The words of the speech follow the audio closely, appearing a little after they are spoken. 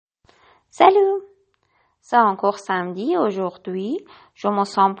Salut! C'est encore samedi aujourd'hui. Je me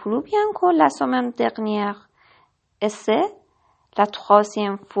sens plus bien que la semaine dernière. Et c'est la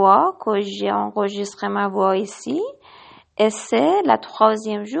troisième fois que j'ai enregistré ma voix ici. Et c'est le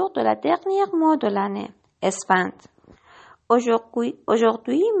troisième jour de la dernière mois de l'année. Es 20.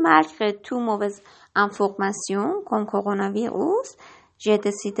 Aujourd'hui, malgré toutes mauvaises informations comme coronavirus, j'ai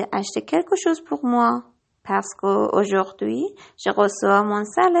décidé d'acheter quelque chose pour moi. Parce qu'aujourd'hui, je reçois mon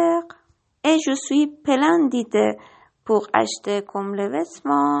salaire. Et je suis plein d'idées pour acheter comme les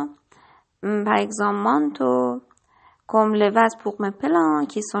vêtements, par exemple manteau, comme les vases pour mes parents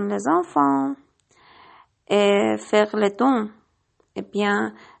qui sont les enfants, et faire les dons. Eh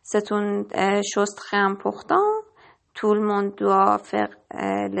bien, c'est une chose très importante. Tout le monde doit faire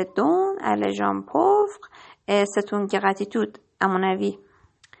les dons à les gens pauvres et c'est une gratitude, à mon avis.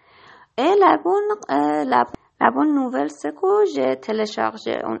 Et la bonne nouvelle, c'est que j'ai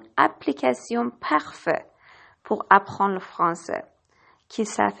téléchargé une application parfaite pour apprendre le français, qui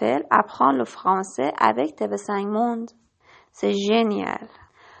s'appelle Apprendre le français avec TV5 Monde. C'est génial.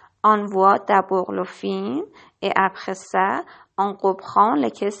 On voit d'abord le film et après ça, on reprend les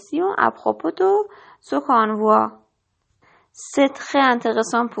questions à propos de ce qu'on voit. C'est très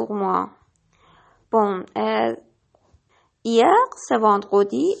intéressant pour moi. Bon, hier, c'est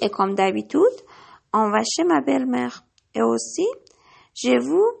vendredi et comme d'habitude, on va chez ma belle-mère. Et aussi, j'ai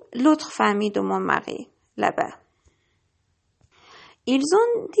vu l'autre famille de mon mari, là-bas. Ils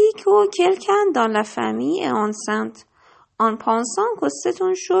ont dit que quelqu'un dans la famille est enceinte, en pensant que c'est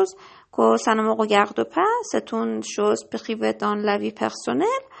une chose que ça ne me regarde pas, c'est une chose privée dans la vie personnelle.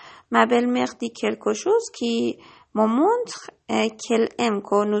 Ma belle-mère dit quelque chose qui me montre qu'elle aime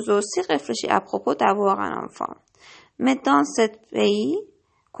que nous aussi réfléchissions à propos d'avoir un enfant. Mais dans ce pays,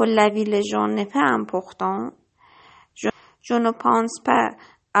 que la vie des gens n'est pas importante, je ne pense pas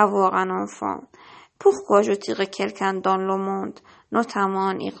avoir un enfant. Pourquoi je dirais quelqu'un dans le monde, notamment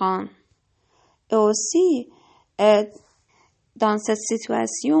en Iran? Et aussi, dans cette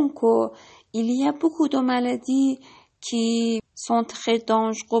situation qu'il y a beaucoup de maladies qui sont très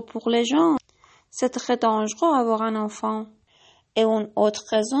dangereuses pour les gens. C'est très dangereux avoir un enfant. Et une autre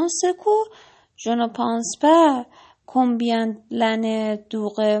raison, c'est que je ne pense pas combien l'année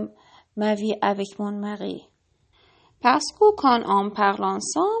durait ma vie avec mon mari. Parce que quand on parle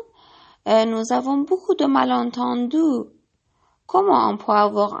ensemble, nous avons beaucoup de malentendus. Comment on peut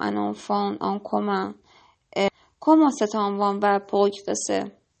avoir un enfant en commun? Et comment cet enfant va progresser?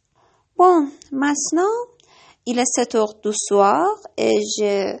 Bon, maintenant, il est 7 heures du soir et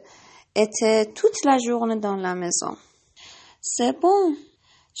j'ai été toute la journée dans la maison. C'est bon.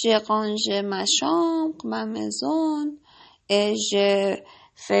 J'ai rangé ma chambre, ma maison, et j'ai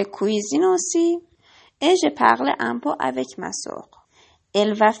fait cuisine aussi. Et j'ai parlé un peu avec ma soeur.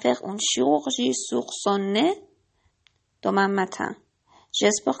 Elle va faire une chirurgie sur son nez demain matin.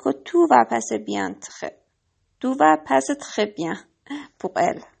 J'espère que tout va passer très bien pour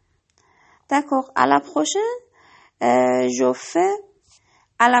elle. D'accord, à la prochaine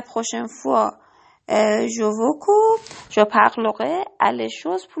fois, je veux que je parlerai à les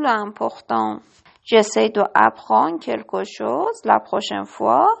choses plus importantes. J'essaie d'apprendre quelque chose la prochaine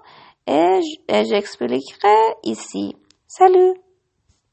fois et j'expliquerai ici. Salut!